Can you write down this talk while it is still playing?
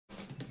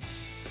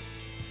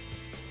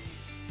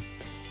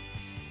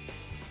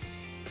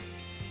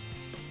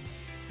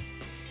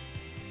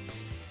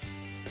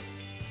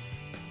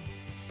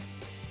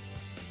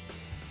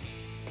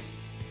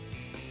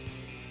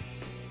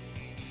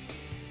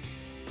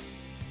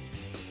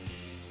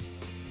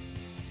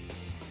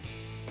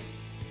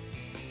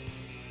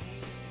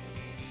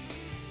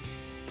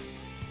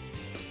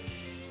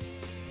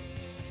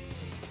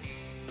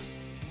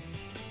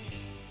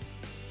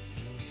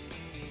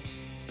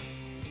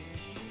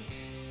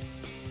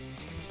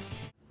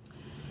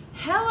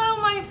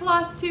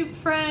Floss Tube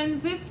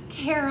friends, it's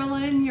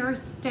Carolyn, your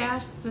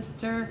stash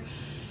sister,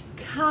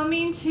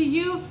 coming to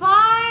you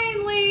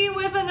finally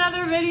with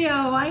another video.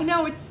 I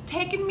know it's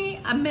taken me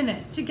a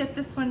minute to get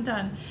this one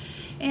done,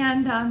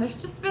 and there's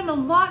just been a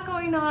lot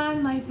going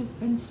on. Life has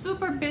been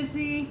super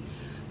busy,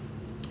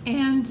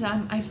 and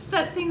I've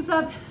set things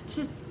up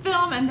to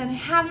film and then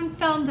haven't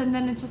filmed, and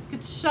then it just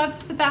gets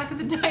shoved to the back of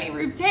the dining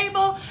room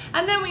table,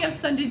 and then we have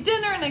Sunday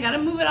dinner and I gotta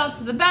move it out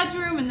to the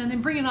bedroom, and then I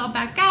bring it all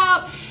back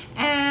out,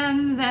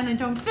 and then I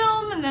don't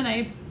film, and then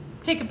I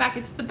take it back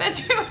into the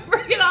bedroom and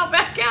bring it all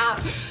back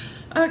out.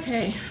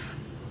 Okay,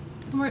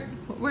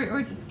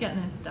 we're just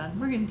getting this done.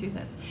 We're gonna do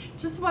this.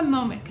 Just one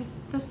moment, because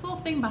this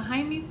little thing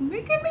behind me is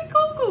making me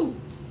cuckoo.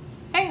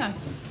 Hang on.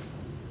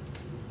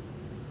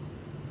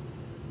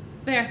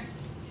 There.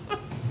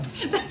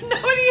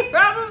 Nobody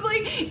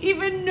probably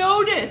even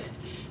noticed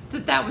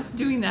that that was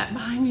doing that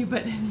behind me,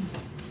 but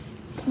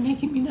it's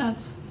making me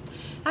nuts.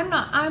 I'm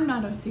not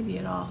OCD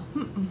at all.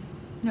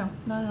 No,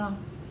 not at all.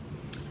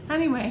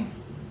 Anyway,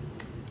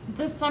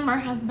 this summer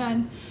has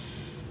been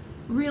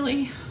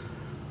really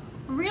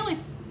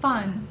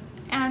fun.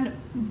 And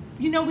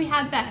you know, we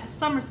had that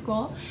summer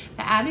school,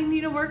 the Adding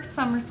Needlework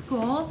Summer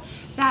School,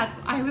 that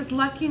I was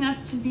lucky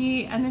enough to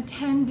be an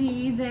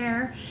attendee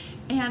there,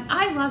 and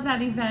I love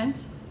that event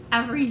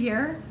every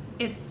year.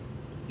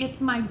 It's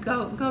my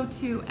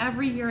go-to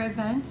every year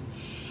event,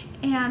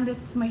 and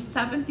it's my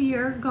 7th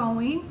year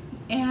going,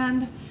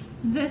 and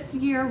this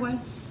year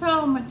was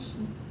so much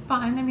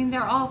fun. I mean,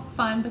 they're all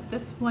fun, but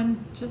this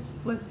one just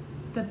was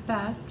the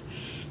best.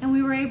 And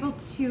we were able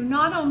to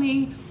not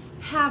only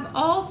have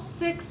all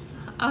 6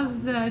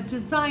 of the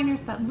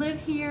designers that live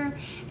here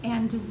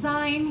and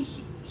design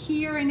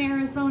here in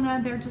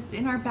Arizona, they're just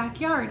in our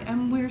backyard,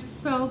 and we're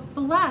so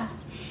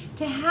blessed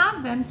to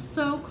have them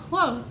so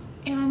close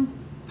and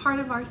part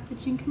of our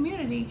stitching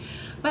community.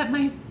 But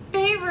my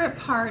favorite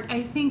part,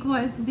 I think,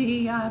 was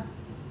the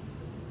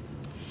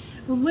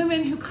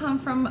women who come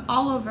from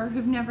all over,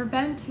 who've never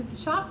been to the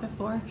shop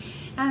before.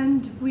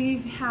 And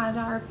we've had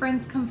our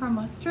friends come from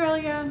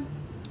Australia,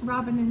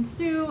 Robin and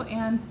Sue,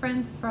 and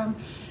friends from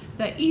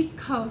the East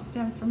Coast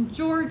and from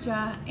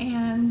Georgia,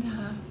 and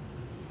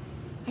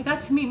I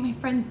got to meet my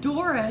friend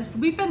Doris.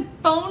 We've been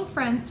phone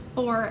friends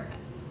for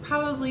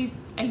probably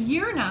a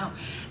year now,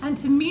 and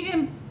to meet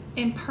him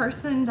in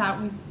person,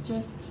 that was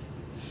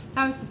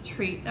a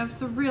treat. That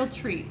was a real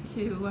treat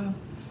to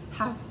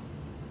have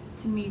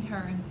to meet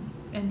her,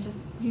 and just,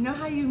 you know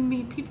how you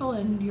meet people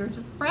and you're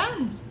just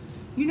friends.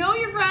 You know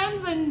you're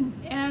friends,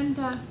 and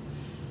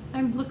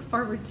I look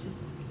forward to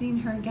seeing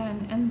her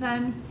again. And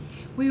then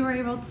we were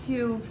able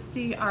to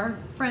see our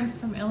friends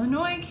from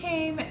Illinois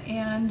came,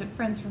 and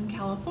friends from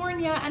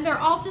California, and they're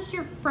all just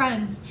your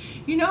friends.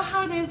 You know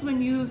how it is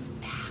when you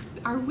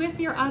are with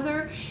your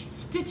other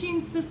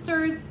stitching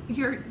sisters,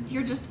 you're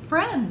just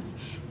friends,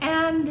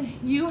 and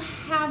you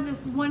have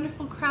this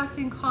wonderful craft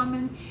in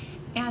common,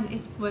 and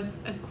it was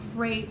a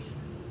great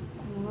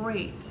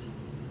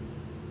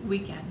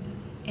weekend.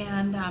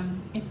 And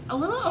it's a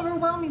little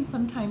overwhelming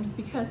sometimes,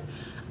 because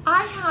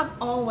I have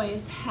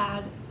always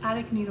had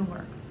attic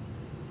needlework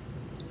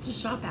to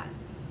shop at,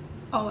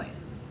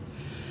 always.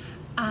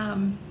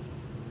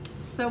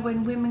 So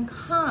when women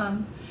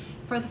come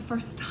for the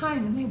first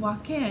time and they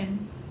walk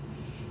in,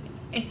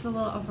 it's a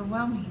little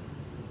overwhelming.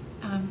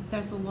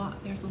 There's a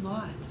lot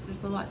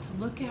to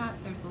look at,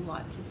 there's a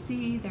lot to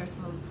see,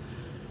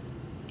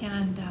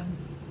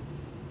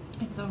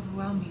 it's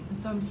overwhelming.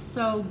 And so I'm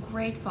so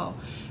grateful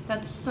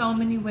that so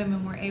many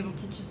women were able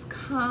to just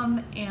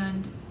come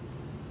and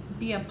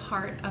be a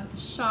part of the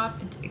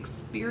shop and to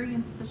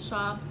experience the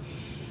shop.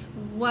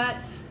 What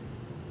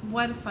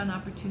a fun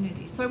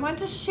opportunity. So I want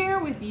to share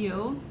with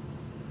you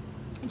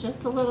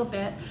just a little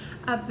bit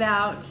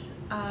about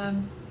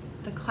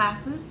the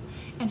classes,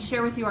 and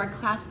share with you our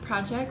class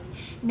projects.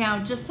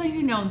 Now, just so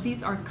you know,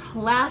 these are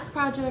class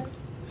projects.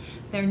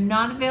 They're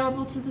not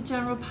available to the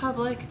general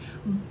public,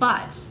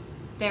 but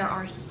there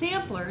are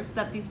samplers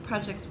that these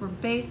projects were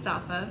based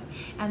off of,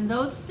 and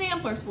those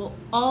samplers will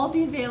all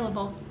be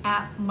available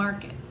at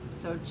Market.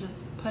 So just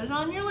put it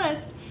on your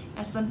list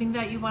as something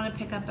that you want to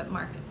pick up at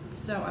Market.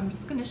 So I'm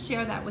just going to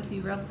share that with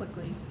you real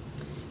quickly.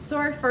 So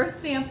our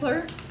first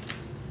sampler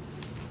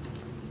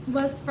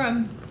was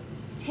from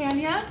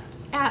Tanya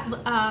at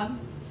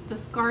the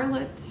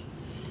Scarlet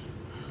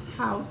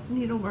House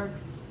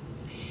Needleworks,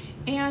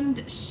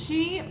 and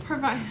she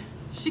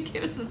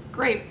gives this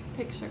great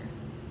picture.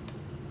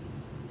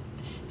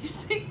 You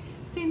see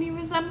any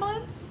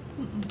resemblance?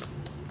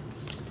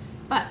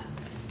 But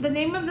the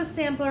name of the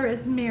sampler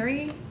is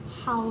Mary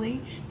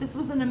Howley. This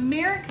was an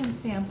American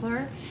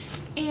sampler,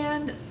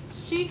 and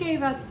she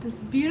gave us this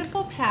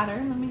beautiful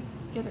pattern. Let me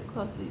get it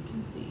close so you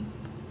can see.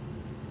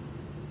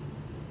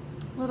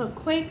 Little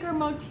Quaker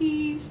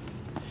motifs,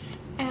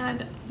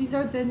 and these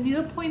are the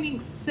needle pointing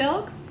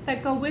silks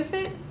that go with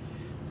it.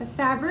 The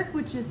fabric,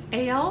 which is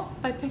Ale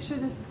by Picture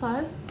This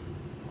Plus,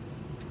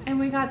 and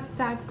we got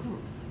that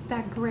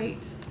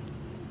great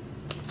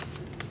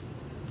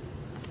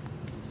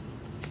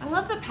I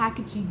love the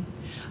packaging.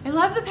 I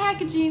love the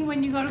packaging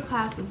when you go to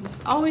classes.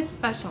 It's always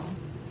special.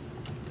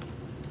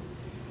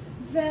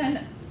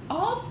 Then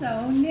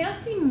also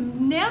Nancy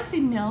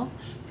Mills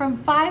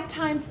from 5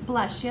 Times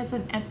Blush. She has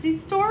an Etsy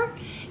store,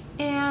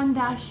 and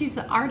she's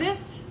an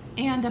artist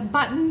and a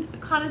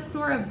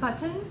connoisseur of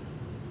buttons.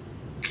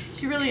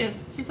 She really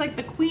is. She's like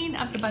the queen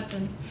of the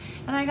buttons.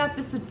 And I got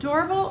this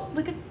adorable,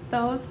 look at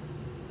those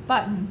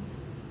buttons.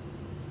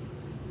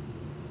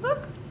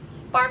 Look,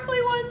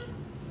 sparkly ones.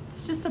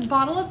 It's just a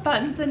bottle of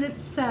buttons, and it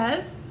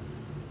says,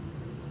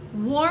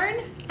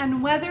 worn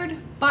and weathered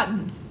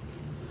buttons.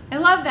 I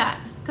love that,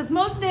 because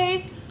most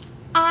days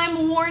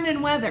I'm worn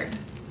and weathered.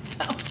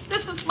 So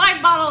this is my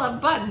bottle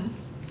of buttons.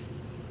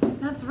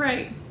 That's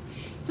right.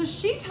 So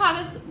she taught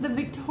us the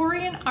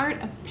Victorian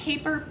art of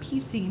paper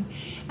piecing.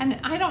 And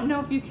I don't know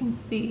if you can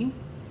see,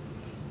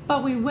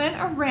 but we went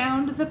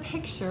around the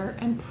picture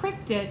and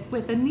pricked it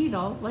with a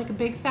needle, like a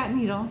big fat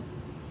needle.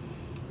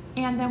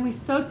 And then we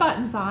sewed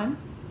buttons on.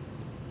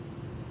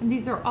 And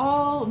these are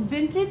all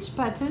vintage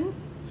buttons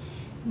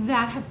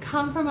that have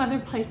come from other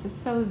places.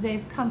 So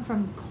they've come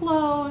from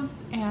clothes,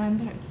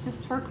 and it's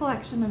just her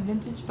collection of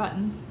vintage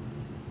buttons.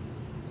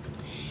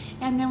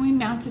 And then we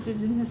mounted it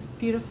in this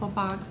beautiful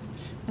box.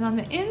 And on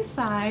the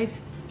inside,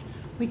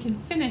 we can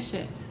finish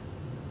it.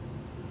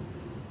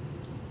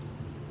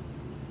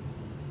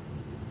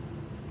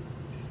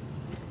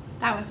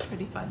 That was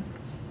pretty fun.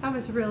 That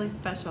was really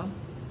special.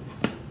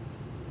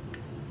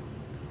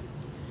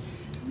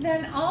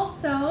 Then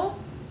also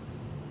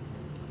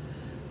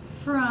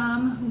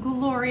from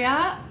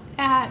Gloria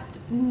at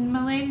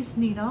Milady's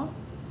Needle.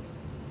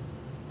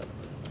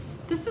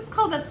 This is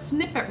called a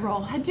snippet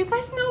roll. Do you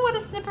guys know what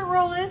a snippet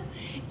roll is?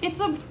 It's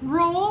a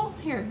roll.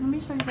 Here, let me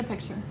show you the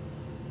picture.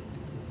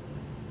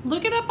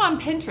 Look it up on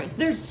Pinterest.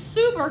 They're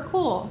super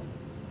cool.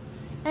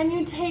 And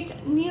you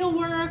take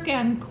needlework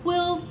and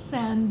quilts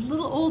and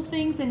little old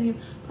things, and you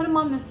put them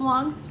on this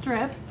long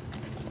strip.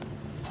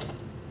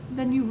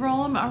 Then you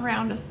roll them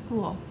around a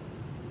spool.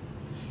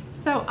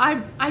 So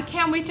I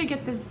can't wait to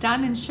get this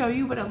done and show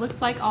you what it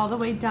looks like all the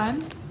way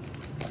done.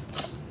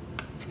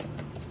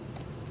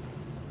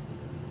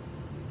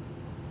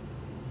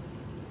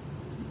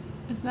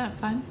 Isn't that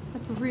fun?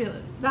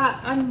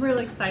 I'm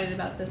really excited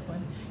about this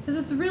one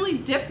because it's really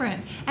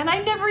different. And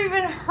I never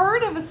even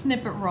heard of a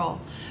snippet roll.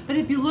 But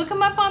if you look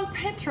them up on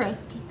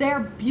Pinterest, they're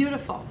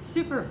beautiful,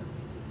 super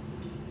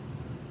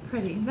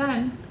pretty.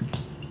 Then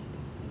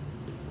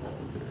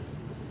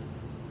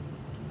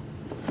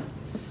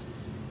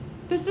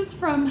this is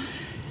from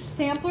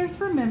Samplers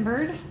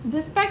Remembered.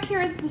 This back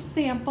here is the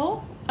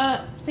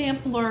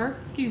sampler,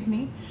 excuse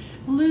me,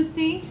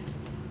 Lucy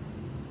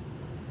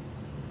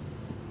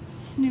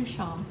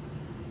Snushaw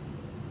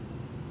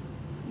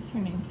is her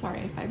name.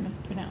 Sorry if I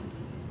mispronounce.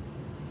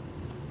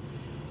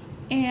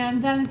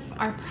 And then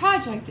our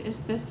project is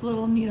this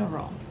little needle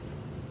roll.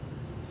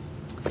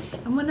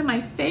 And one of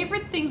my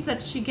favorite things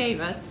that she gave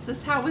us, this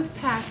is how it was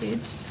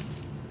packaged.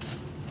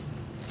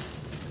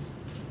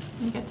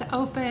 You get to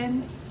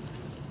open.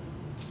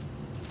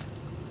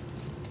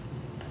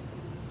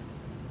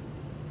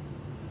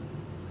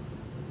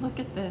 Look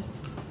at this.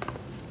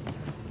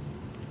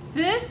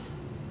 This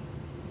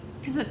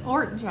is an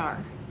Ort jar,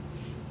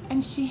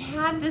 and she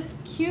had this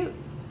cute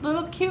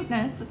little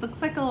cuteness. It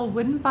looks like a little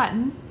wooden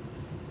button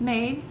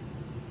made,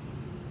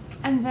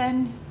 and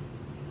then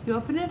you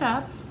open it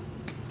up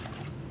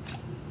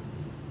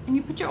and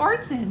you put your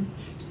orts in.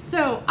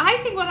 So I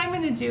think what I'm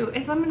going to do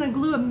is I'm going to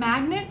glue a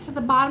magnet to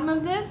the bottom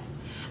of this,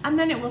 and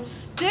then it will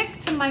stick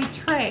to my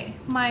tray,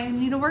 my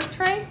needlework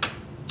tray,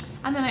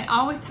 and then I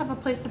always have a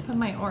place to put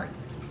my orts.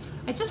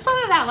 I just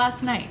thought of that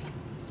last night,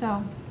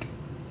 so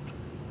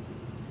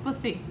we'll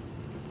see.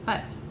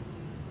 But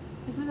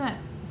isn't that,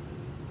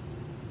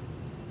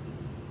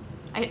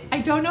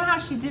 I don't know how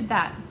she did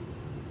that.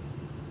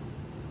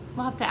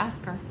 We'll have to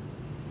ask her.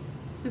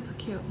 Super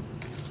cute.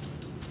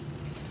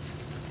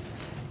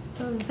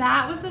 So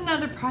that was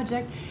another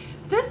project.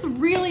 This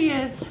really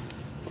is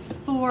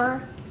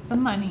for the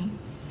money,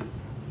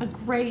 a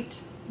great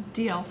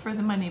deal for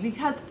the money,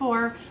 because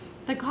for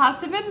the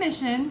cost of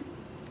admission,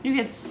 you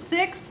get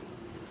 6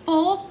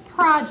 full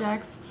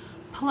projects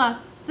plus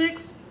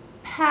 6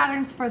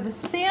 patterns for the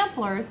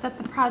samplers that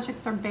the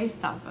projects are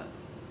based off of.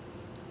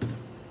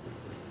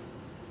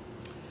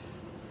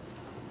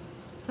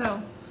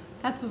 So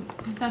that's a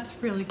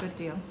really good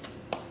deal.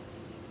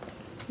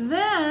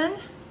 Then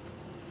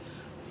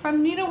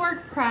from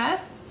Needlework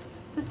Press,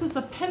 this is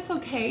a pencil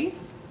case.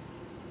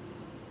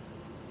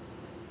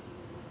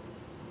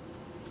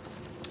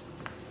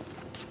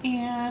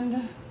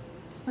 And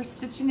we're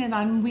stitching it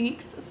on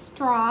Weeks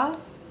straw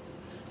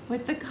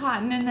with the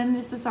cotton, and then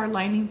this is our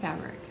lining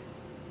fabric.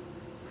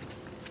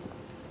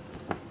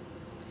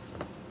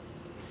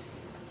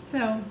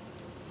 So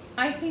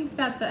I think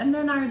that and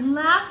then our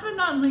last but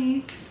not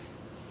least,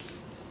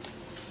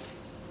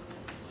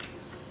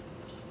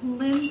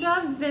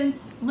 Linda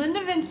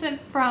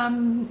Vincent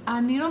from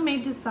Needle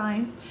Made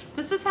Designs.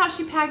 This is how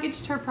she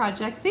packaged her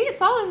project. See,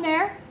 it's all in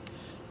there.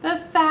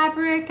 the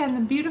fabric and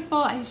the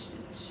beautiful,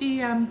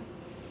 the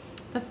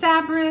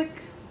fabric,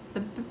 the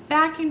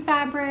backing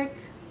fabric.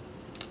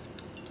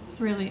 It's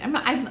really,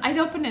 I'd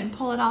open it and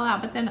pull it all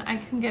out, but then I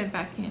couldn't get it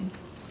back in.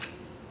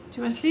 Do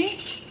you want to see?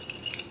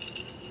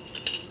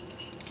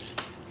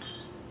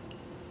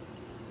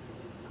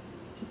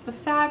 It's the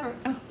fabric.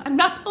 Oh, I'm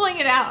not pulling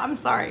it out. I'm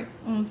sorry.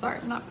 I'm sorry.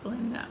 I'm not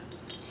pulling it out.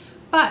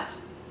 But,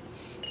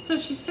 so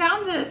she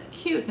found this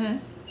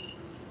cuteness.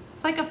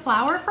 It's like a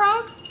flower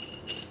frog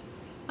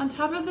on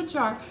top of the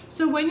jar.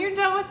 So when you're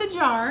done with the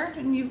jar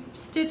and you've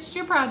stitched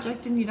your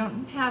project and you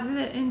don't have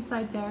it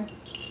inside there,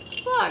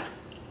 look,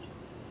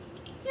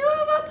 you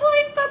have a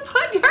place to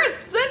put your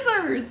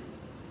scissors.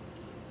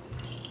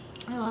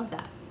 I love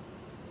that.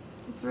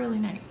 It's really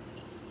nice.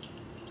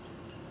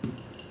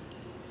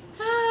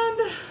 And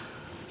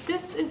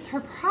this is her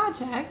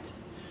project,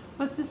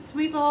 was this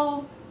sweet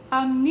little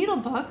needle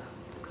book.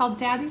 It's called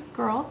Daddy's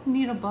Girls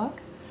Needle Book.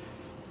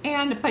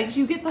 But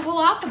you get the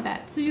whole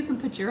alphabet. So you can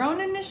put your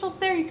own initials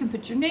there, you can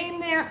put your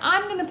name there.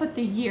 I'm gonna put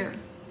the year.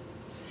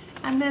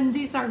 And then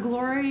these are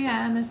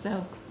Gloriana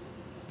silks.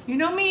 You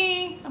know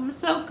me, I'm a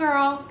silk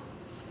girl.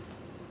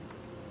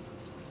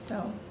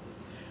 So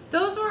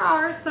those were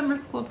our summer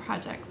school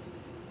projects.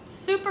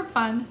 Super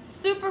fun,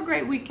 super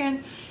great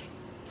weekend.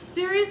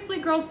 Seriously,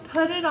 girls,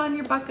 put it on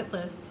your bucket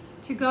list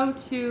to go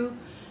to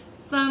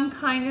some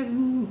kind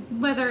of,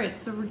 whether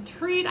it's a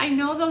retreat. I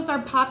know those are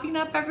popping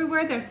up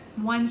everywhere. There's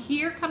one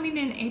here coming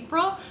in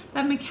April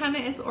that McKenna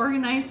is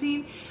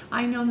organizing.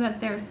 I know that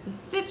there's the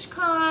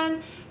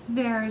StitchCon,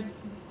 there's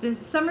the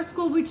summer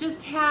school we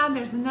just had,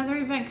 there's another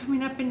event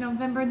coming up in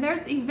November.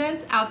 There's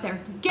events out there.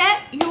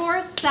 Get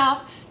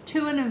yourself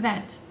to an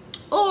event,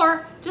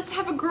 or just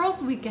have a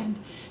girls' weekend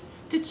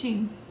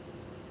stitching.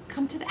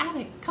 Come to the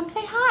attic, come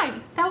say hi.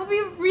 That would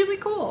be really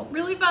cool,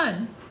 really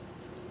fun.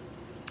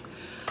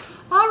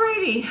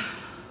 Alrighty,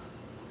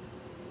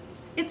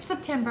 it's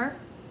September.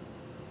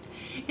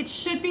 It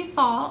should be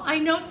fall. I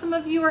know some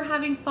of you are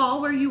having fall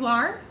where you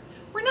are.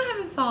 We're not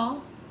having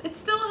fall. It's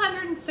still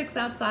 106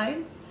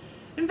 outside.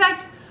 In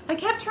fact, I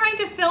kept trying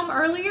to film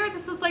earlier.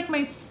 This is like my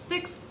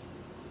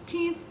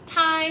 16th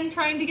time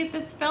trying to get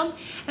this filmed.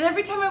 And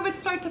every time I would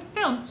start to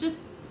film,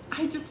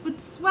 I just would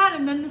sweat,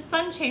 and then the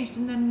sun changed,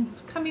 and then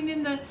it's coming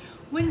in the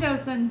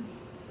windows, and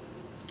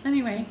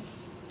anyway,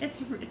 it's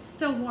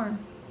still warm.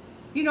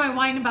 You know I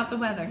whine about the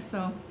weather,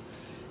 so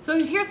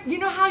here's, you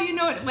know how you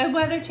know when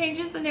weather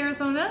changes in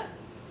Arizona?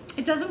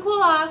 It doesn't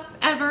cool off,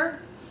 ever.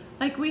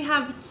 Like we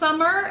have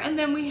summer, and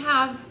then we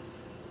have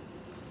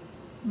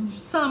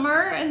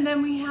summer, and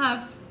then we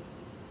have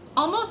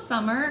almost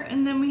summer,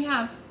 and then we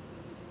have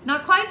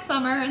not quite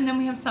summer, and then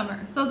we have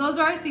summer. So those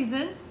are our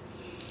seasons.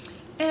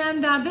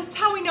 And this is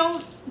how we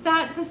know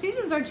that the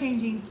seasons are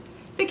changing.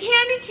 The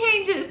candy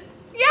changes.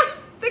 Yeah,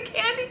 the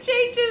candy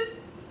changes.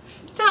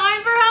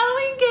 Time for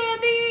Halloween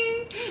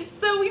candy.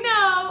 So we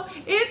know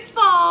it's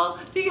fall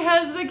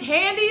because the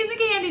candy in the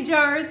candy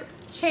jars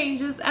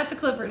changes at the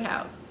Clifford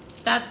house.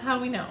 That's how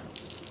we know.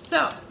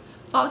 So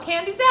fall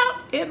candy's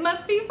out. It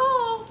must be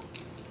fall.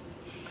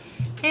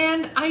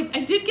 And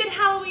I did get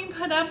Halloween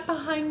put up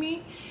behind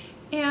me.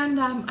 And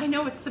I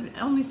know it's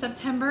only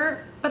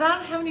September, but I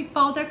don't have any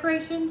fall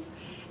decorations.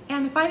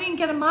 And if I didn't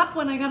get them up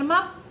when I got them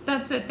up,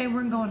 that's it. They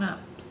weren't going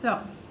up.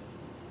 So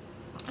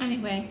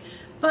anyway,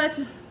 but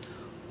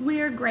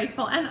we're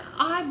grateful. And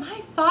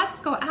my thoughts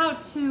go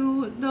out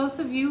to those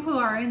of you who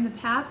are in the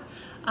path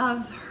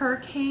of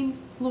Hurricane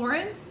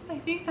Florence. I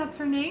think that's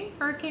her name,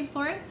 Hurricane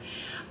Florence.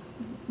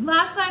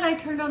 Last night I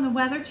turned on the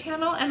Weather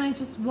Channel and I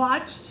just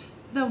watched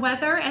the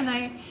weather, and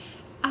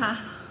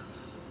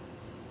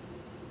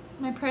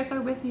my prayers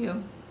are with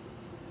you.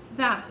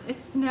 That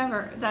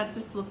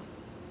just looks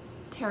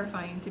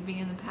terrifying to be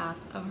in the path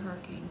of a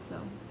hurricane.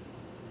 So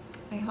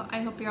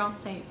I hope you're all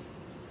safe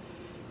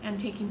and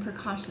taking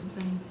precautions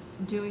and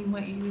doing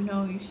what you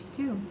know you should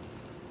do.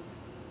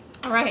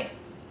 All right,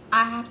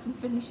 I have some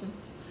finishes,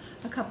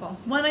 a couple.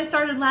 One I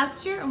started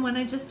last year and one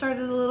I just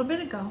started a little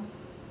bit ago.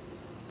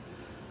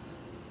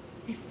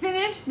 I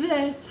finished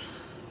this.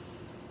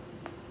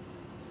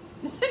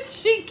 Isn't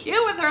she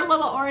cute with her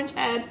little orange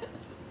head?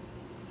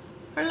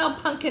 Her little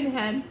pumpkin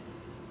head.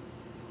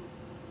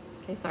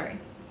 Okay, sorry.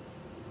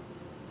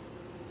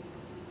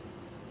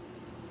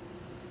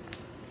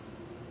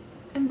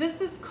 And this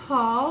is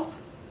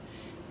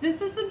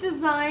a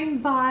design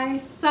by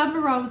Sub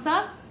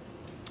Rosa.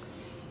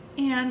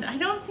 And I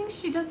don't think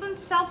she doesn't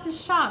sell to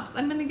shops.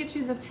 I'm gonna get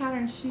you the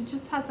pattern. She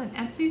just has an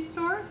Etsy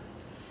store.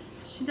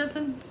 She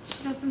doesn't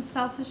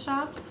sell to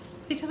shops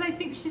because I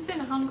think she's in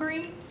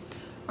Hungary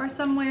or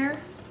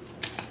somewhere.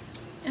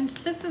 And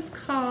this is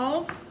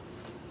called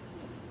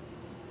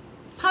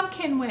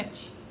Pumpkin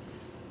Witch.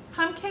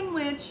 Pumpkin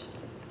Witch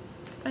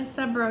by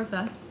Sub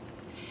Rosa.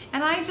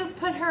 And I just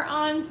put her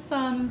on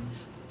some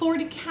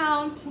 40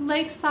 count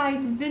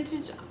Lakeside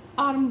Vintage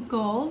Autumn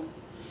Gold.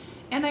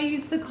 And I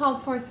used the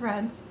called for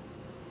threads.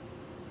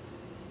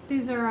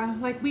 These are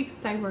like weeks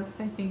dye works,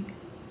 I think.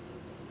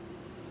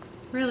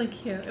 Really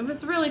cute. It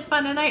was really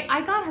fun, and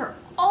I got her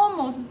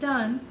almost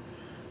done.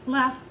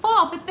 last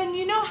fall, but then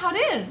you know how it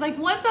is. Like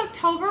once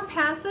October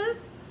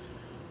passes,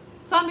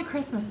 it's on to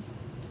Christmas.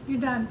 You're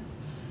done.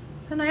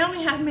 And I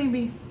only had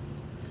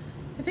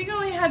I think I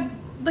only had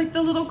like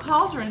the little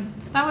cauldron.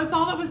 That was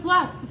all that was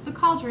left, was the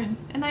cauldron,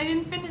 and I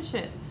didn't finish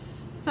it.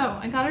 So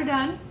I got her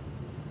done,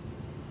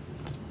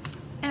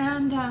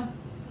 and I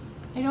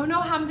don't know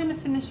how I'm gonna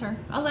finish her.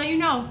 I'll let you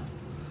know.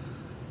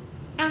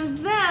 And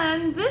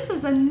then this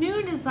is a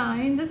new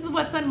design. This is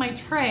what's on my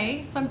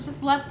tray, so I've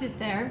just left it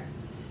there.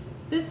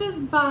 This is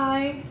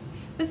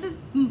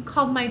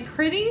called My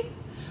Pretties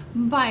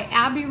by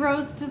Abby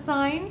Rose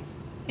Designs.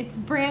 It's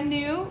brand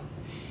new,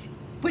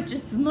 which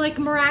is like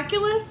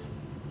miraculous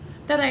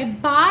that I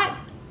bought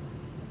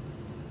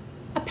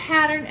a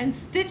pattern and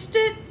stitched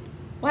it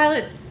while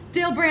it's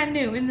still brand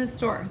new in the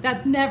store.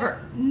 That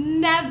never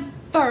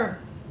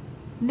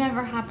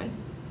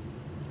happens.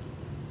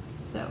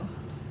 So.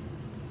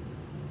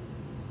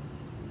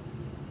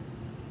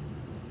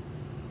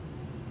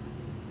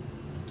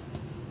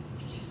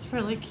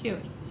 Really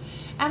cute.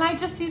 And I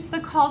just used the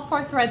called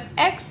for threads,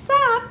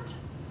 except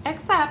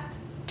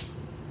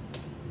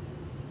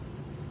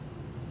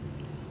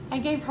I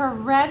gave her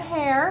red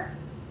hair.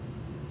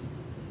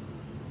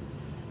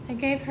 I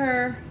gave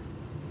her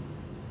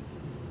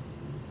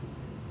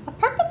a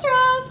purple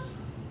dress.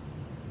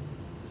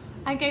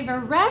 I gave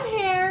her red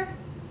hair.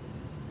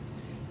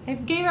 I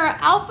gave her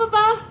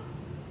alphaba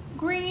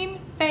green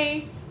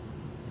face.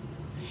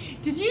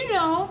 Did you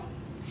know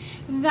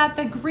that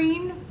the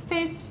green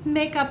face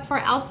makeup for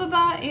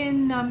Alphaba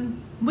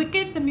in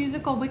Wicked, the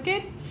musical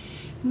Wicked,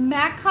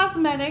 MAC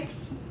Cosmetics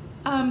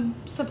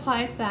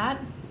supplies that,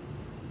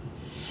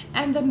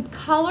 and the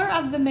color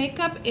of the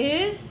makeup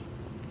is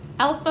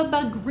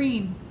Alphaba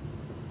green.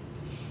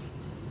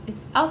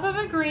 It's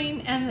Alphaba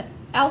green, and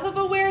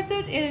Alphaba wears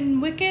it in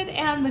Wicked,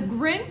 and the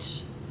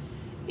Grinch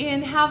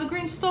in How the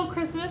Grinch Stole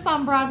Christmas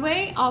on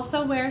Broadway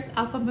also wears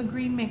Alphaba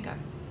green makeup.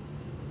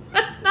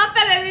 Not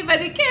that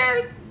anybody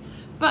cares,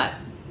 but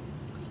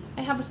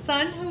I have a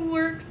son who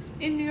works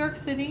in New York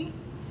City,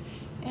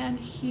 and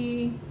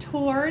he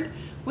toured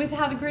with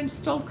How the Grinch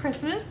Stole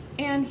Christmas,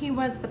 and he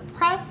was the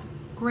press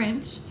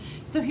Grinch.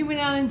 So he went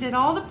out and did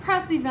all the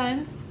press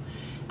events.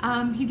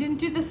 He didn't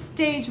do the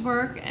stage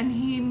work, and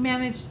he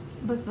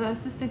was the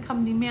assistant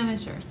company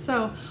manager.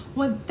 So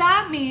what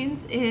that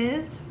means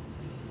is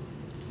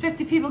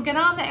 50 people get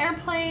on the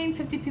airplane,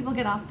 50 people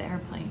get off the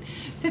airplane.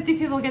 50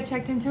 people get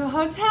checked into a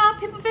hotel,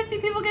 50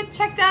 people get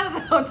checked out of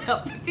the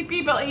hotel. 50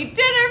 people eat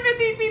dinner,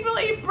 50 people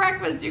eat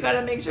breakfast. You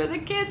gotta make sure the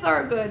kids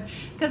are good,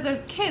 because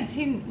there's kids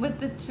with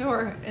the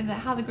tour in the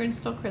How the Grinch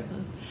Stole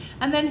Christmas.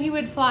 And then he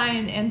would fly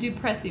and do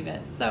press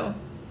events. So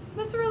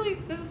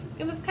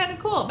it was kind of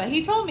cool. But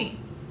he told me,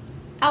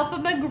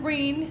 Alphaba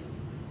green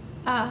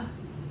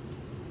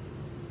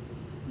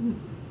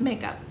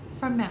makeup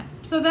from MAC.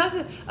 So that's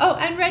it. Oh,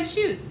 and red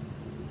shoes.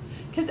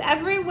 Because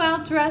every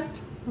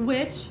well-dressed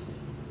witch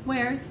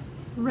wears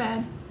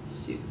red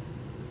shoes.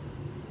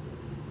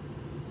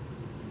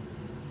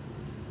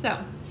 So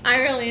I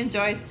really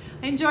enjoyed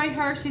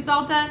her. She's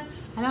all done.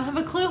 I don't have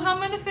a clue how I'm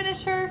going to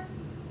finish her,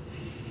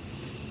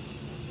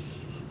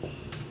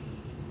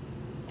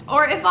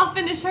 or if I'll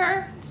finish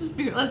her. Let's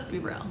be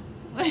real.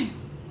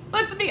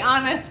 Let's be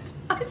honest.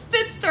 I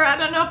stitched her. I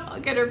don't know if I'll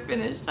get her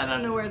finished. I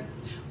don't know what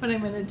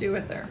I'm going to do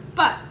with her.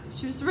 But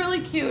she was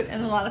really cute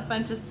and a lot of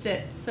fun to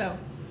stitch. So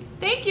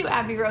thank you,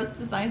 Abby Rose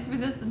Designs, for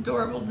this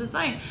adorable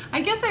design.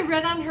 I guess I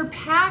read on her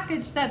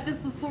package that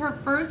this was her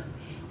first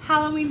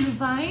Halloween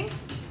design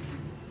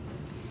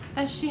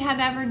that she had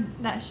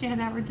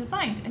ever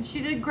designed, and she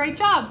did a great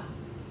job.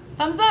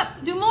 Thumbs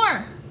up, do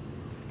more,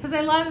 because I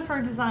love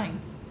her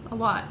designs a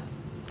lot.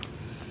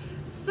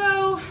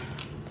 So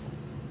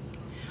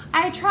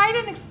I tried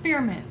an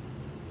experiment.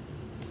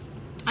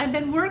 I've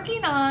been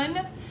working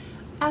on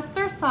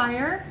Esther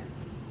Sire.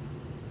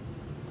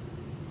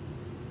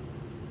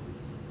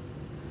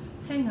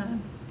 Hang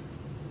on.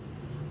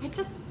 I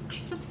just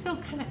feel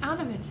kind of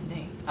out of it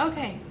today.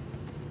 Okay,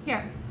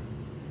 here.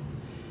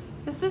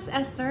 This is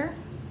Esther.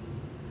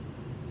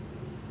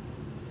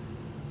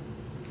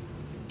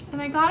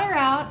 And I got her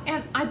out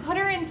and I put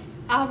her in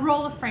a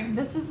roll of frame.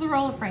 This is the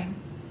roll of frame.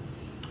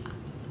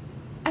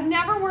 I've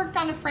never worked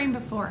on a frame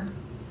before.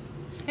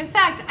 In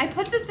fact, I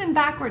put this in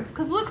backwards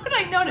because look what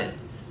I noticed.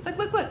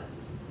 Look.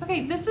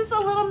 Okay, this is a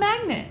little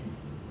magnet.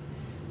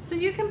 So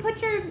you can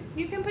put your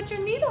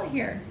needle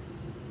here.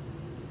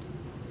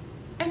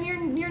 And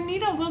your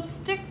needle will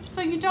stick,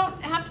 so you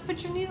don't have to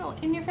put your needle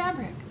in your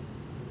fabric.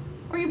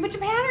 Or you put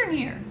your pattern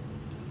here.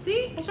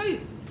 See? I'll show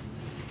you.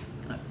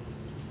 Look.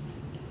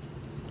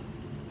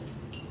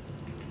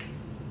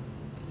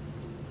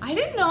 I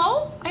didn't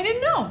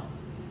know.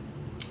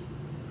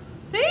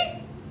 See?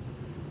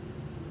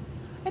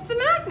 It's a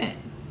magnet.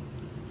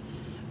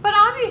 But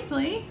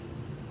obviously,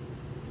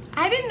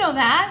 I didn't know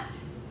that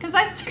because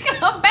I stuck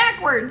it up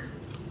backwards.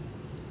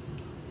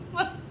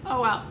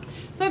 Oh well.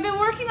 So I've been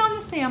working on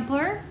the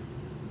sampler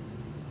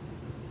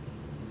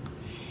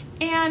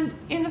and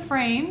in the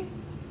frame.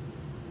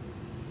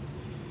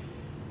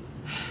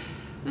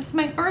 This is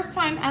my first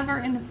time ever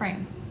in the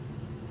frame.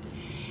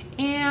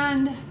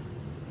 and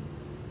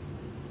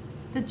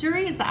the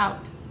jury is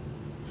out.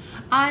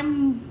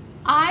 I'm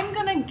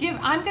gonna keep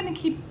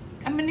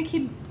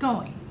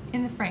going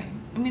in the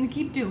frame. I'm gonna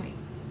keep doing.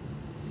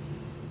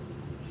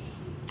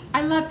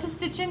 I love to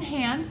stitch in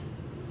hand.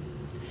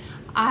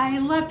 I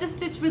love to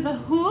stitch with a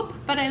hoop,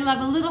 but I love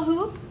a little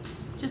hoop,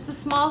 just a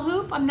small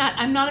hoop. I'm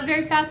not a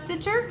very fast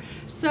stitcher,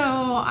 so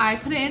I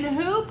put it in a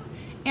hoop,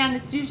 and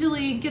it's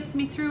usually gets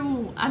me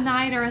through a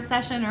night or a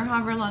session or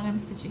however long I'm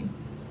stitching.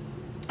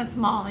 I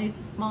use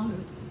a small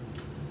hoop.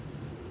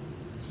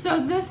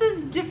 So this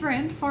is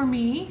different for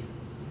me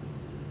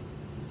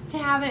to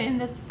have it in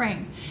this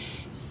frame.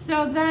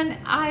 So then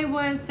I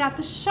was at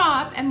the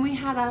shop and we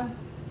had a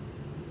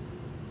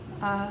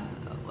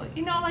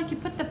you know, like you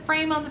put the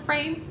frame on the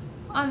frame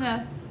on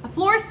a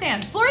floor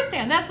stand. Floor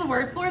stand, that's the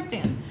word, floor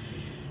stand.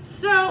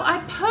 So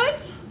I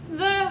put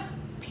the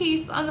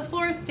piece on the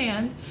floor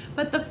stand,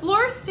 but the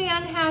floor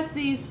stand has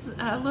these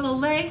little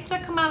legs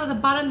that come out of the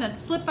bottom that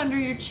slip under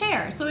your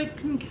chair so it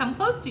can come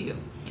close to you.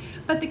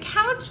 But the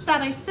couch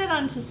that I sit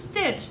on to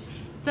stitch,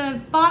 the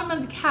bottom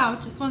of the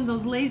couch is one of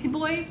those lazy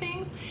boy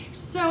things,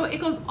 so it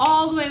goes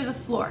all the way to the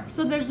floor.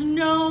 So there's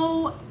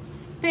no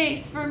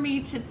space for me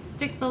to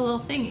stick the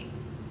little thingies.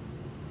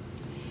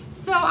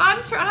 So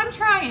I'm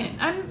trying.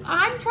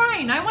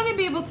 I want to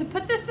be able to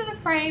put this in a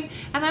frame,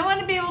 and I want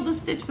to be able to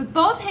stitch with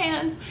both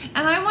hands,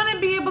 and I want to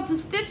be able to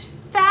stitch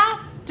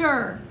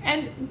faster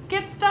and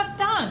get stuff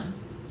done.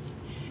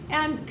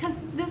 And because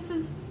this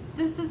is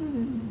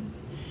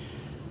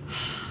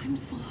I'm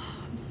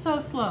so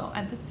slow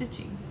at the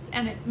stitching,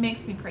 and it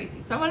makes me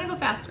crazy. So I want to go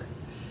faster.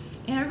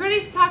 And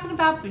everybody's talking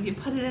about, but you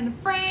put it in a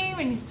frame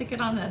and you stick it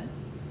on the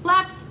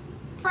flaps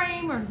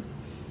frame, or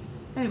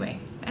anyway,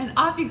 and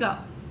off you go.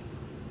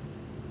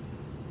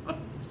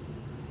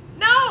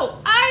 No,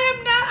 I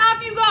am not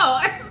off you go.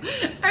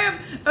 I am,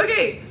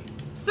 okay,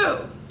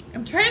 so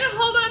I'm trying to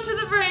hold on to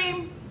the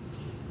frame,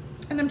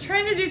 and I'm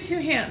trying to do two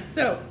hands.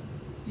 So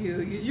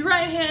you use your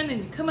right hand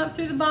and you come up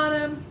through the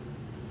bottom,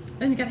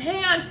 then you gotta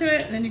hang on to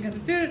it, and then you gotta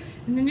do it,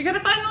 and then you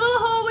gotta find the little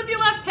hole with your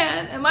left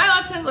hand, and my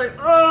left hand's like,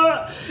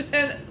 ugh,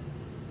 and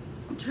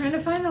I'm trying to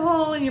find the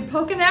hole, and you're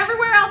poking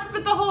everywhere else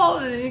but the hole,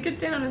 and then you get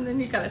down, and then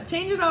you gotta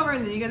change it over,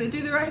 and then you gotta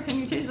do the right hand,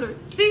 you change it over.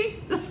 See,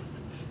 this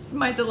is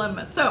my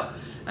dilemma. So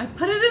I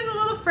put it in the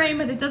little frame,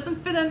 and it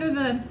doesn't fit under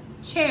the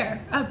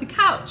chair of the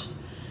couch.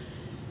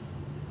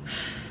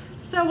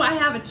 So I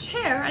have a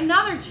chair,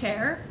 another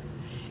chair,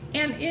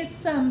 and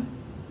it's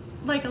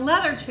like a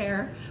leather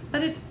chair,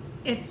 but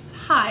it's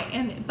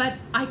high, but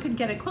I could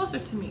get it closer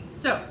to me.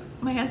 So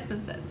my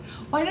husband says,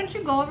 why don't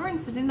you go over and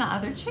sit in the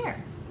other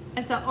chair?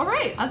 I said, all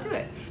right, I'll do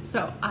it.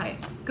 So I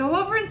go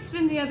over and sit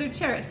in the other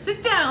chair. I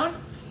sit down,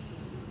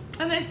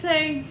 and I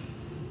say,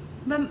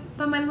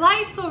 but my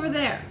light's over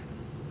there.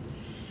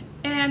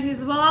 And he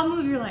says, well, I'll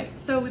move your light.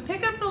 So we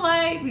pick up the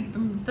light,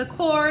 the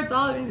cords,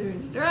 all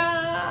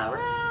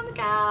around the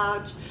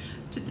couch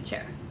to the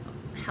chair. So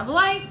I have a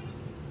light,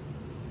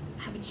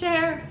 I have a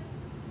chair,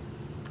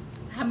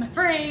 I have my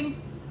frame,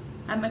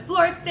 I have my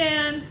floor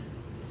stand.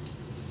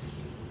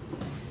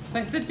 So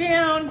I sit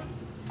down,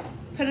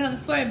 put it on the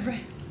floor, and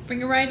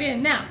bring it right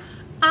in. Now,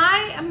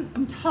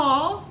 I'm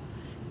tall,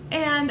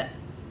 and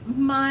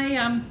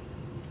my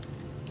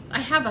I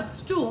have a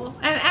stool,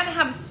 and I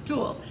have a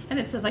stool, and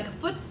it's like a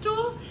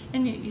footstool,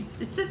 and it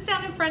sits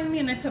down in front of me,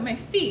 and I put my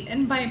feet,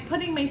 and by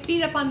putting my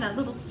feet up on that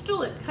little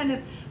stool, it kind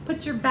of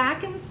puts your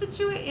back in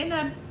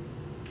a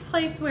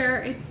place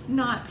where it's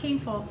not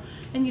painful,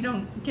 and you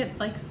don't get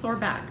like sore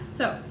back.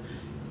 So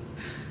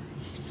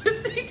he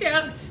sits me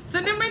down,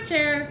 sit in my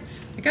chair,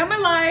 I got my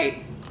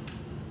light,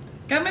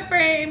 got my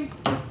frame,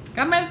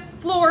 got my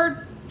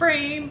floor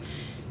frame,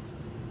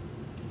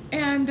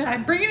 and I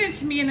bring it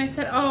into me, and I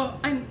said, oh,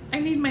 I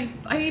need my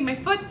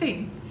foot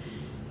thing.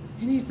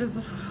 And he says,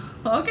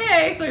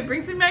 okay. So he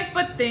brings me my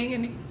foot thing,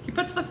 and he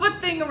puts the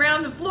foot thing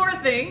around the floor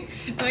thing,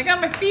 and I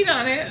got my feet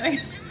on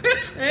it.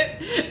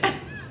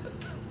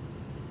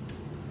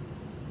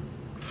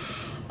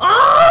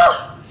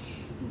 Oh!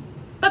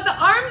 But the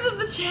arms of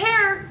the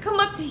chair come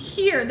up to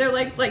here. They're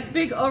like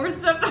big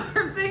overstuffed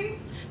arm things.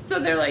 So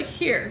they're like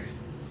here.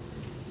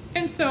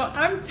 And so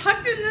I'm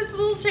tucked in this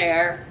little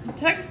chair,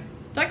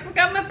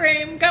 got my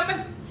frame, got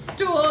my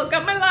stool,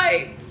 got my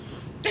light.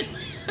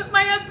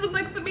 My husband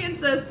looks at me and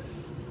says,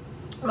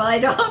 well, I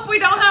hope we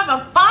don't have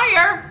a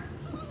fire,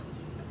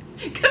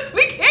 because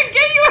we can't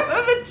get you out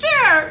of the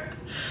chair.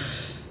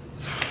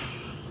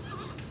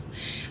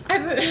 I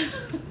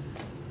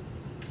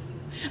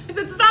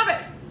said, stop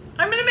it.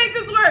 I'm gonna make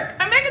this work.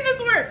 I'm making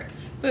this work.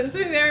 So I'm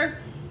sitting there,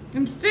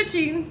 I'm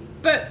stitching,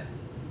 but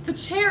the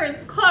chair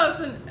is close,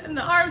 and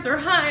the arms are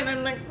high, and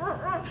I'm like,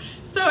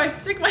 so I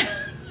stick my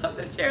arms up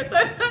the chair. So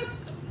I'm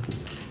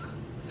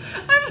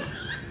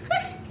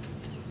sorry.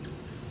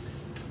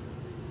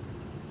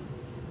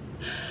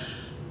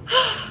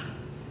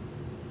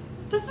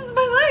 This is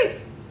my life.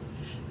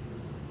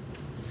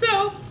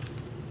 So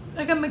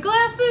I got my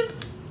glasses,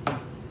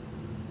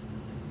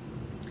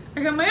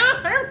 I got my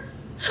arms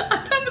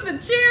on top of the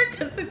chair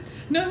because there's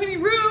not any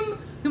room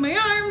in my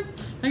arms.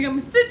 I got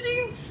my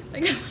stitching, I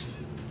got my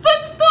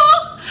footstool.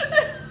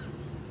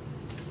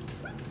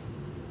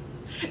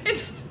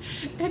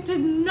 It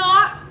did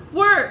not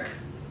work.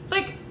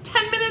 Like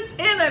 10 minutes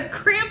in, I have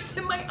cramps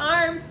in my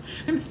arms.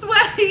 I'm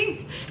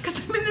sweating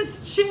because I'm in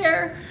this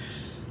chair.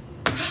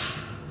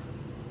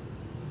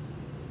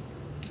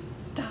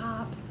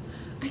 Stop.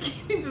 I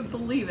can't even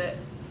believe it.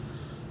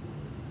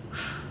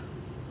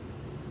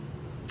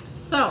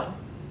 So,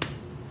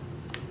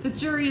 the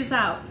jury is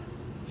out.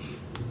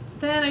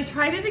 Then I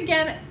tried it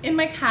again in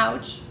my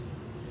couch.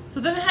 So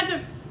then I had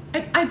to,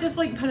 I just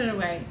like put it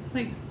away.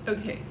 Like,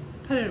 okay,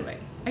 put it away.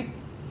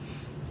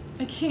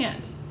 I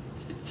can't.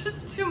 It's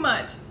just too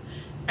much.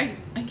 I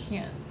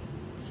can't.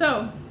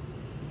 So,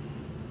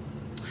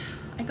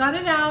 I got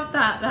it out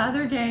the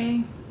other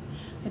day.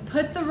 I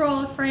put the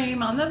roller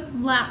frame on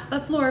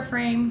the floor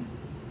frame.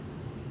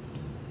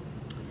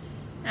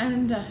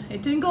 And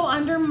it didn't go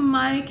under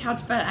my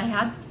couch, but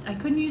I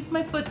couldn't use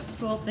my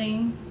footstool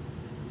thing.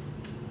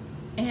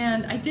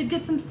 And I did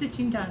get some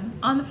stitching done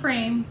on the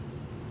frame,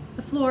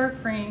 the floor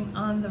frame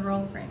on the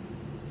roller frame.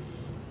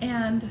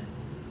 And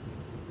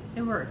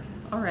it worked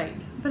all right.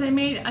 But I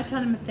made a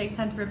ton of mistakes,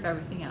 had to rip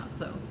everything out.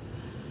 So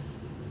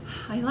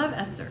I love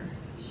Esther.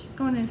 She's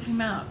going in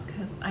timeout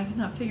because I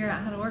cannot figure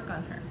out how to work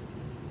on her.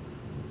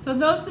 So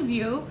those of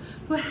you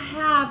who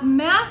have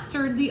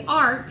mastered the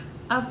art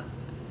of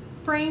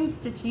frame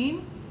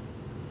stitching,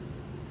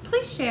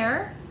 please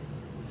share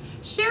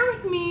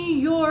with me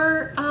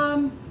your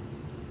how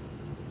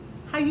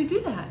you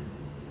do that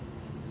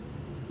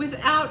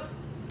without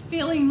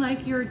feeling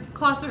like you're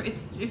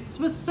it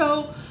was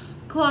so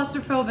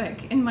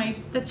claustrophobic in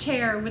the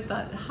chair with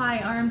the high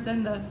arms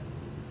and the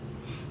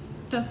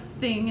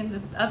thing and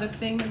the other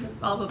thing and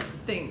all the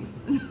things.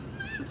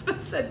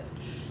 Husband said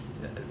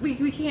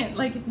we can't,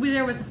 like, if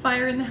there was a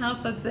fire in the house,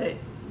 that's it.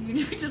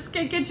 We just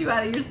can't get you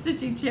out of your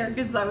stitching chair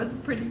because I was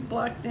pretty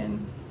blocked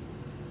in.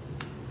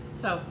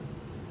 So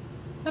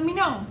let me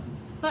know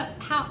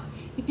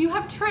if you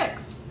have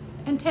tricks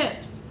and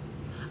tips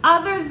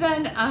other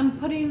than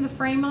putting the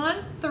frame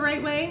on the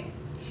right way.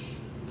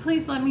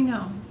 Please let me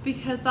know,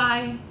 because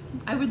I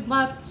would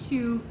love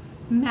to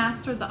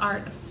master the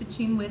art of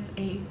stitching with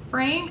a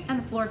frame and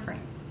a floor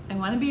frame. I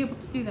want to be able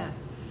to do that,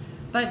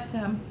 but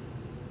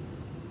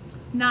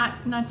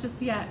not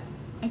just yet.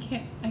 I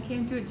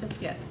can't do it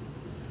just yet.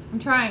 I'm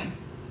trying,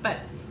 but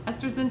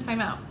Esther's in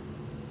timeout.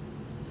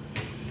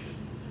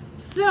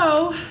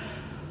 So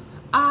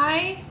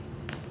I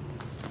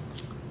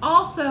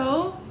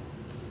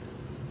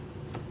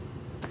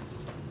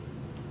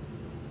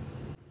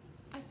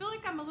feel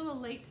like I'm a little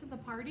late to the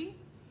party,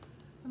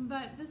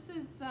 but this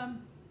is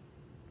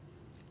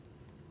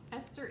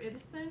Esther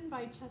Edison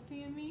by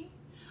Chessie and me.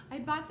 I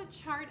bought the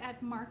chart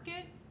at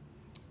Market,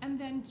 and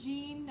then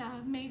Jean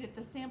made it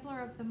the sampler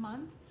of the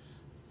month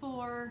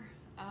for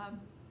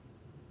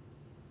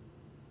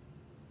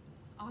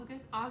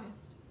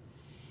August,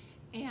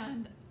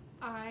 and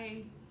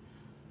I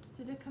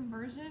did a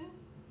conversion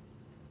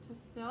to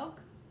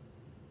silk.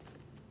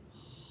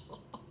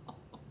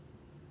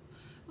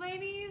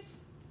 Ladies,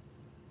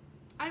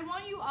 I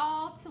want you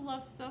all to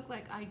love silk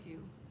like I do,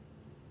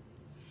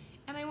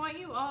 and I want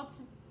you all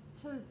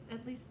to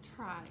at least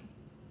try.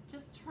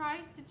 Just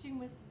try stitching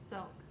with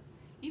silk,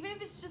 even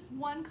if it's just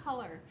one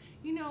color.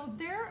 You know,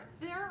 there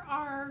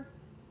are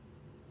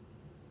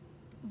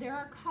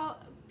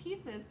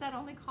pieces that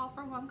only call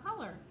for one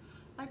color,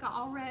 like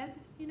all red.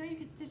 You know, you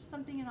could stitch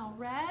something in all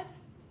red.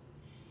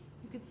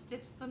 You could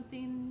stitch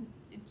something,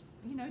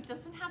 you know, it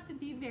doesn't have to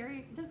be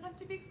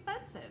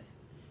expensive.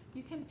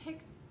 You can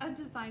pick a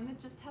design that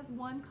just has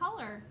one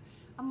color.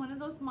 I'm one of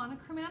those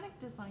monochromatic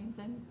designs,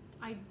 and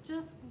I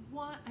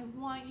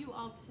want you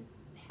all to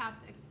have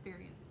the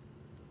experience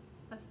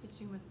of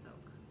stitching with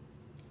silk,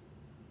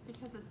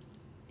 because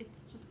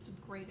it's just a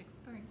great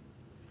experience.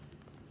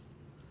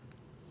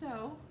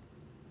 So,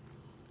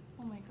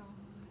 oh my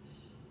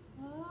gosh,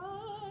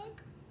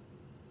 look.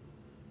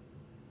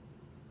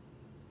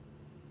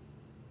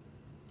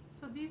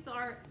 So this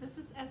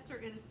is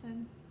Esther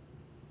Edison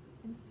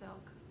in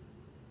silk.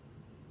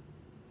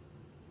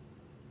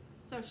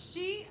 So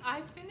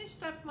I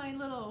finished up my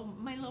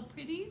little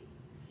pretties,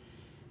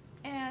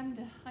 and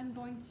I'm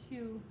going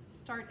to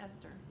start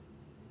Esther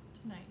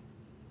tonight.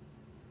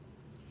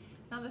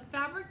 Now the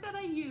fabric that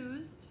I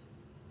used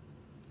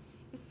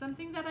is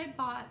something that I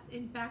bought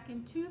back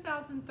in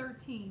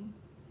 2013,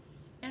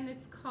 and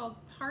it's called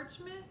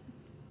Parchment.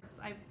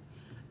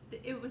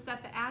 It was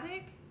at the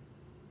attic.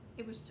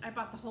 I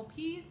bought the whole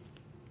piece,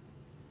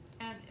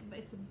 and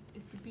it's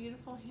a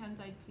beautiful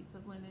hand-dyed piece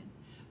of linen.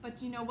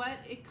 But you know what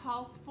it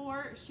calls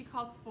for? She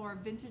calls for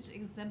vintage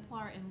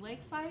exemplar in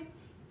Lakeside.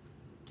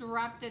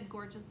 Drop dead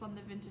gorgeous on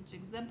the vintage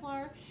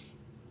exemplar.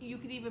 You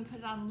could even put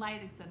it on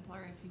light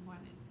exemplar if you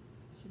wanted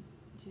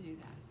to do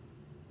that.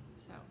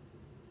 So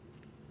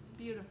it's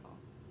beautiful.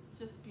 It's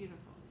just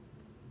beautiful.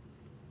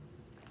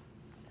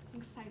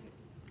 I'm excited.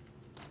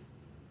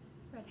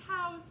 Red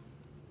house,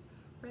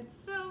 red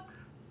silk.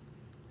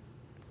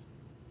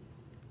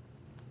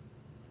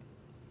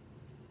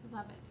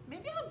 Love it.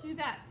 Maybe I'll do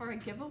that for a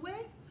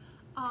giveaway.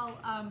 I'll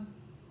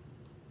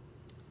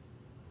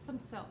some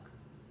silk.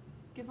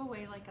 Give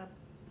away like a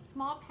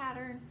small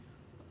pattern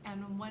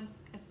and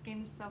a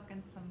skein of silk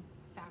and some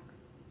fabric,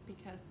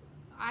 because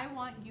I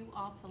want you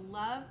all to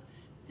love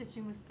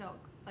stitching with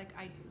silk like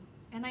I do.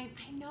 And I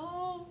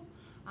know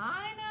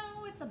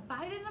it's a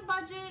bite in the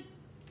budget.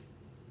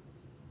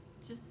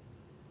 Just,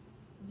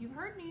 you've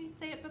heard me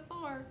say it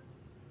before.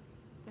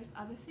 There's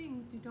other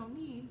things you don't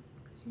need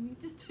because you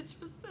need to stitch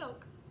with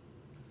silk.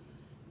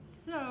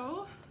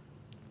 So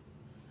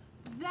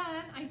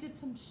then I did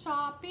some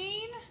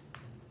shopping.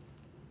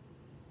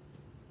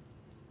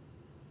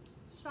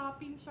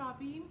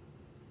 Shopping.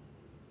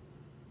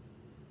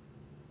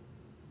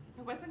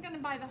 I wasn't gonna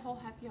buy the whole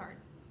half yard,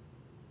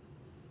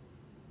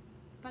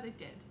 but I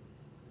did.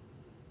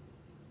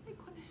 I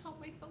couldn't help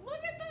myself.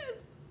 Look at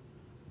this.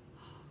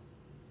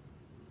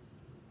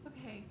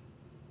 Okay.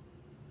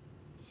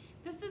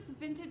 This is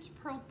vintage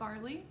pearl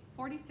barley,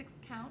 46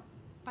 count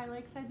by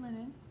Lakeside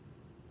Linens.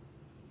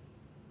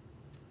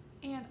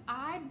 And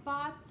I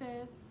bought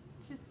this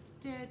to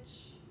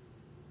stitch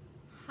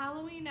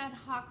Halloween at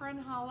Hawk Run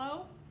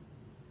Hollow.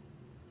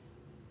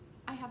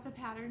 I have the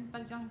pattern,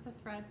 but I don't have the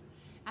threads.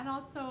 And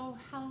also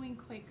Halloween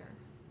Quaker.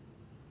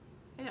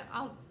 I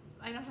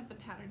don't have the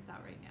patterns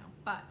out right now,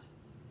 but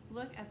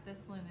look at this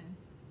linen.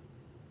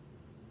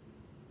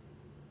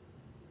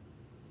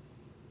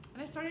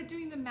 And I started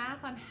doing the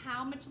math on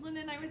how much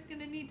linen I was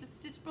gonna need to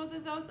stitch both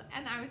of those,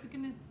 and I was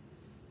gonna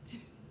do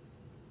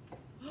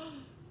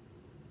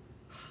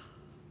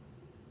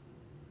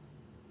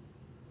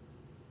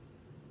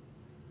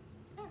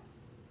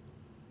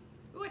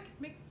Ooh, I could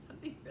make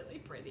something really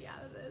pretty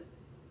out of this.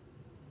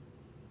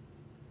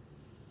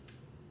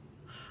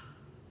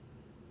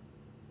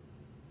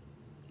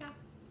 Yeah,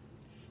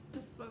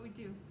 this is what we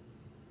do.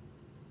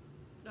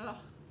 Ugh.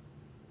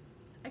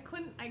 I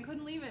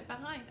couldn't leave it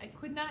behind. I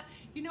could not,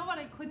 you know what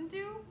I couldn't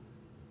do?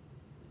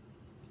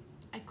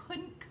 I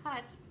couldn't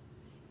cut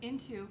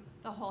into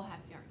the whole half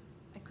yard.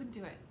 I couldn't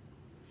do it.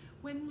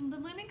 When the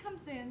linen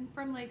comes in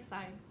from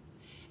Lakeside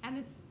and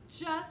it's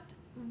just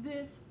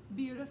this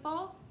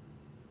beautiful,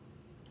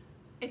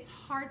 it's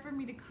hard for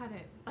me to cut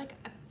it. Like,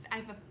 I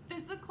have a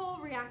physical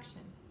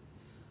reaction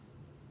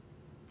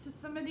to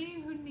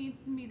somebody who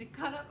needs me to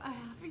cut up a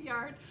half a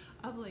yard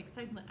of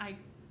Lakeside linen.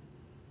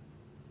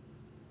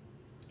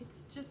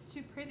 It's just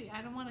too pretty.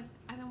 I don't want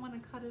to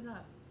cut it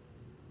up.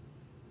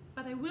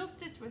 But I will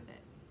stitch with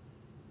it.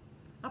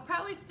 I'll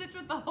probably stitch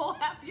with the whole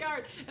half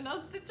yard, and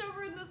I'll stitch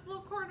over in this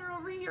little corner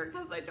over here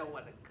because I don't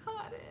want to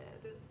cut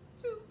it.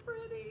 It's too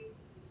pretty.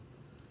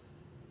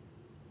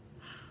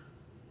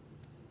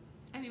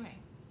 Anyway,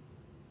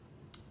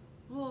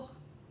 well,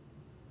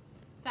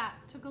 that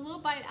took a little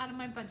bite out of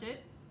my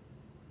budget.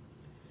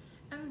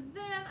 And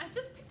then I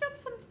just picked up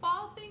some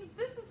fall things.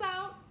 This is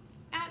out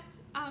at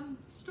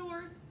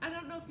stores. I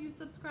don't know if you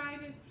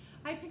subscribe.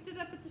 I picked it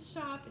up at the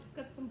shop. It's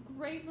got some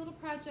great little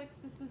projects.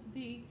 This is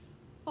the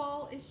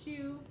fall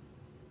issue.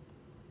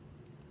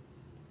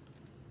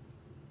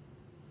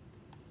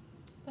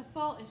 The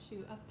fall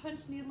issue of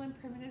Punch Needle and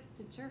Primitive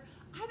Stitcher.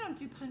 I don't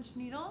do punch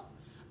needle.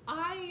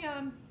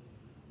 I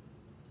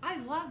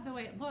love the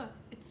way it looks.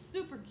 It's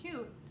super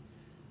cute,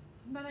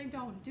 but I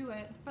don't do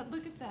it. But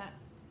look at that.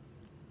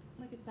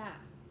 Look at that.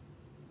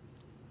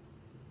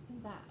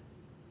 And that.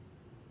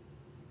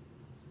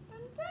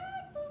 And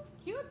that, those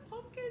cute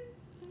pumpkins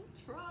in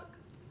the truck.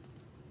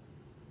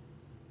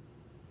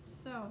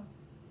 So,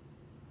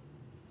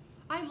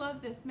 I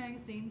love this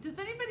magazine. Does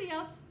anybody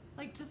else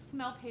like just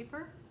smell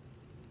paper?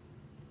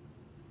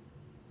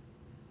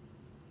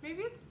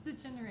 Maybe it's the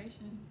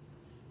generation.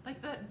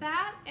 Like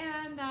that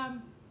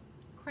and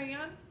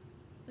crayons.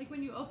 Like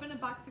when you open a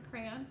box of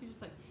crayons, you're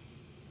just like,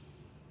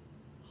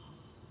 oh,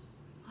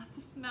 I love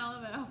the smell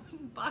of an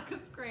open box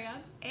of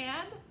crayons.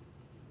 And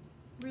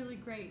really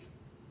great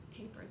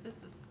paper.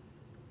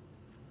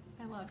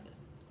 I love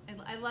this.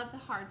 I love the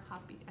hard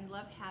copy. I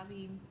love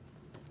having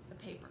the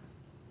paper.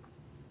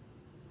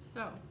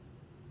 So,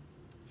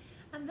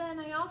 and then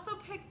I also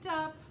picked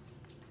up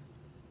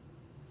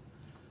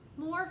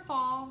more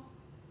fall.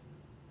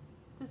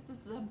 This is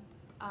the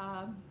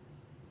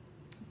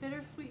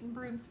Bittersweet and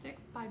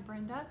Broomsticks by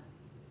Brenda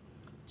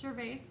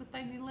Gervais with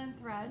Thy Needle and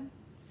Thread.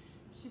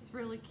 She's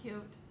really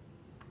cute.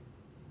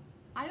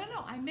 I don't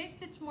know, I may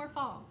stitch more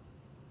fall,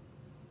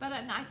 but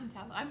I can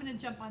tell. I'm gonna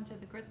jump onto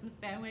the Christmas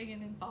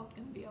bandwagon and fall's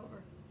gonna be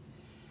over.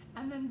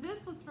 And then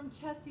this was from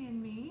Chessie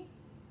and me.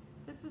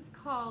 This is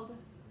called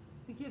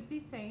We Give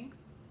Thee Thanks.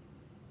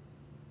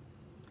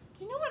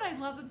 Do you know what I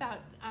love about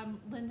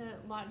Linda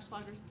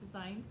Lautenschlager's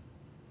designs?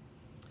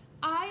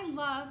 I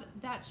love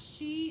that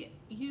she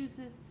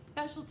uses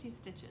specialty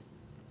stitches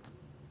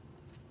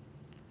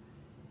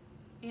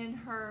in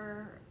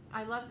her.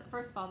 I love,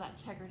 first of all, that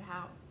checkered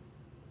house.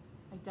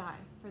 I die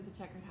for the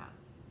checkered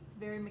house. It's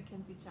very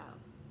Mackenzie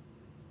Childs.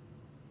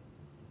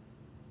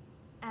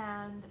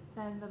 And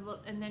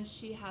then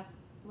she has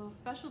little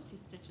specialty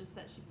stitches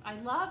that I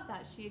love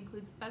that she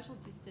includes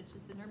specialty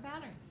stitches in her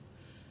patterns.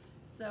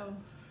 So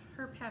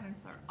her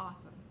patterns are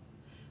awesome.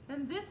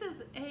 Then this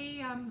is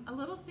a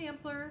little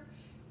sampler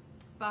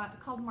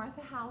called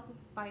Martha House.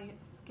 It's by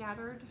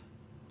Scattered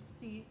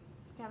Seed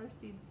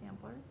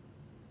Samplers.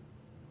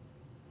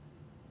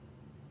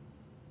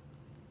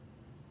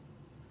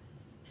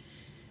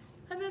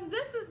 And then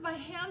this is my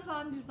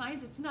hands-on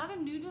designs. It's not a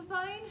new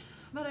design,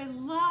 but I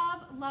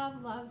love,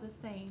 love, love the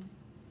saying.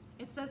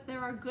 It says, there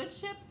are good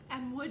ships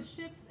and wood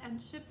ships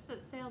and ships that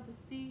sail the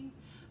sea,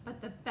 but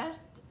the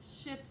best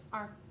ships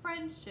are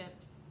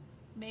friendships.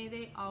 May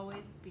they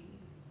always be.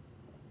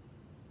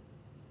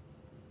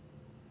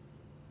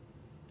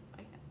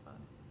 By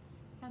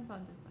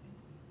hands-on designs.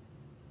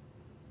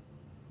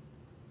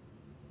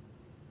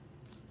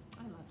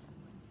 I love that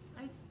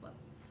one. I just love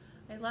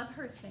it. I love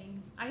her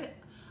sayings.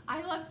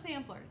 I love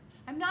samplers.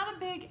 I'm not a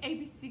big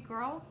ABC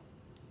girl,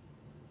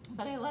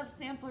 but I love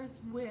samplers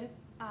with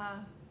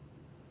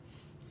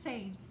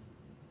sayings,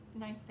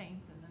 nice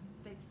sayings in them.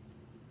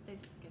 They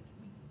just get to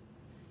me.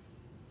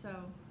 So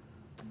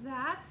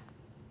that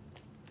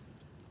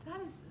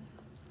is,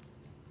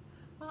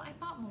 well, I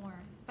bought more,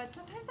 but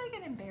sometimes I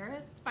get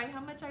embarrassed by how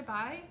much I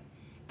buy,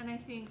 and I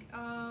think,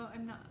 oh,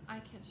 I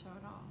can't show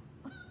it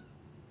all.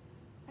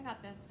 I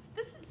got this.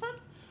 This is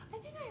I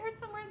think I heard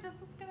somewhere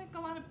this was gonna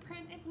go out of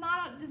print. This is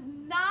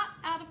not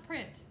out of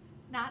print.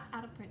 Not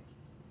out of print.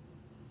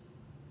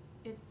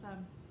 It's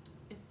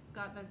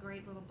got the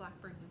great little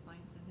blackbird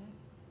designs in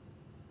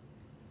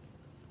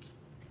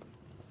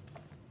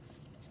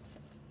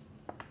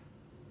it.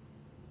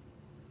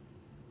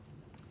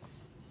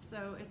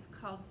 So it's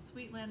called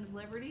Sweet Land of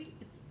Liberty.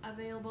 It's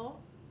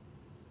available.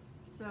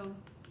 So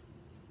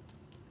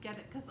get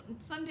it, because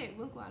someday it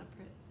will go out of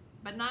print,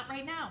 but not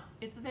right now.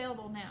 It's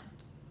available now.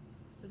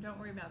 So don't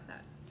worry about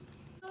that.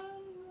 One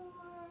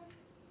more.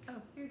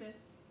 Oh, here it is.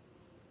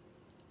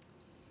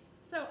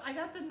 So I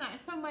got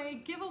so my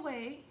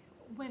giveaway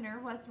winner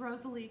was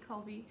Rosalie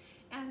Colby,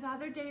 and the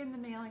other day in the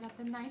mail I got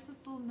the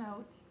nicest little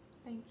note.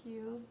 Thank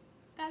you.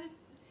 That is,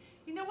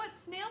 you know what?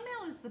 Snail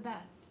mail is the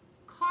best.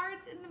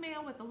 Cards in the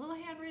mail with a little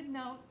handwritten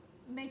note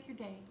make your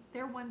day.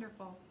 They're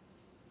wonderful.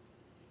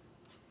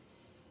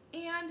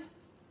 And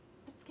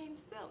a skein of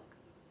silk.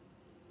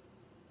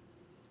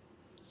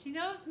 She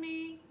knows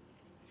me.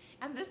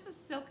 And this is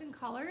Silken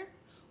Colors,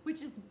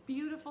 which is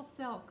beautiful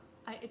silk.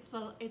 It's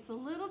a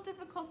little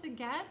difficult to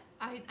get.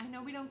 I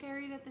know we don't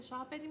carry it at the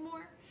shop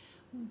anymore,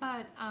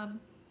 but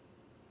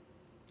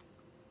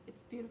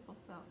it's beautiful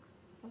silk.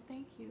 So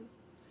thank you.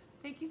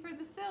 Thank you for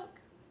the silk.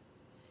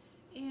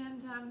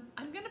 And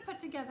I'm gonna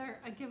put together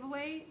a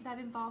giveaway that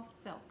involves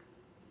silk,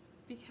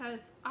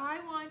 because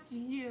I want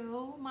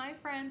you, my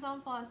friends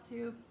on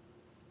FlossTube,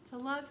 to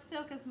love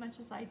silk as much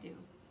as I do.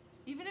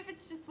 Even if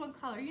it's just one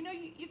color. You know,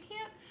 you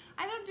can't,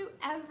 I don't do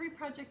every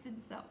project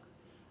in silk.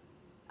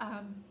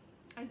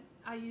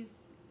 I use,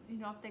 you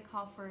know, if they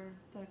call for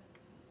the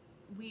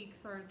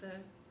weeks or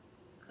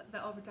the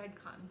overdyed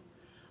cottons,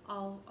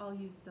 I'll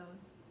use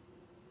those.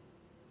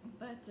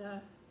 But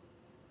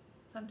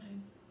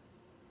sometimes,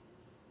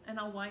 and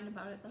I'll whine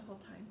about it the whole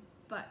time.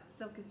 But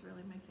silk is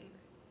really my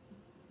favorite.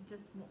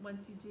 Just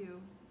once you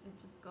do, it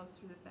just goes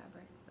through the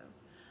fabric. So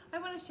I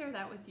want to share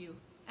that with you.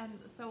 And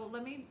so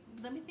let me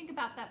think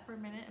about that for a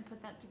minute and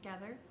put that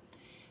together.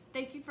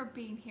 Thank you for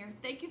being here.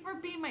 Thank you for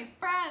being my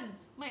friends,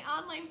 my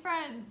online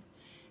friends.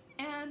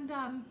 And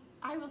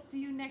I will see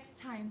you next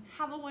time.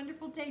 Have a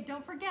wonderful day.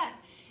 Don't forget,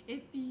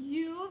 if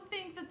you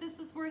think that this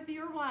is worth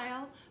your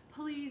while,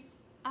 please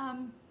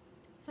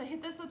so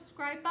hit the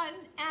subscribe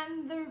button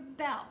and the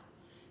bell.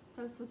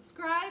 So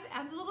subscribe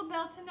and the little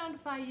bell to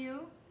notify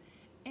you.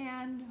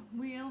 And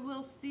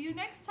we'll see you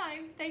next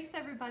time. Thanks,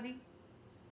 everybody.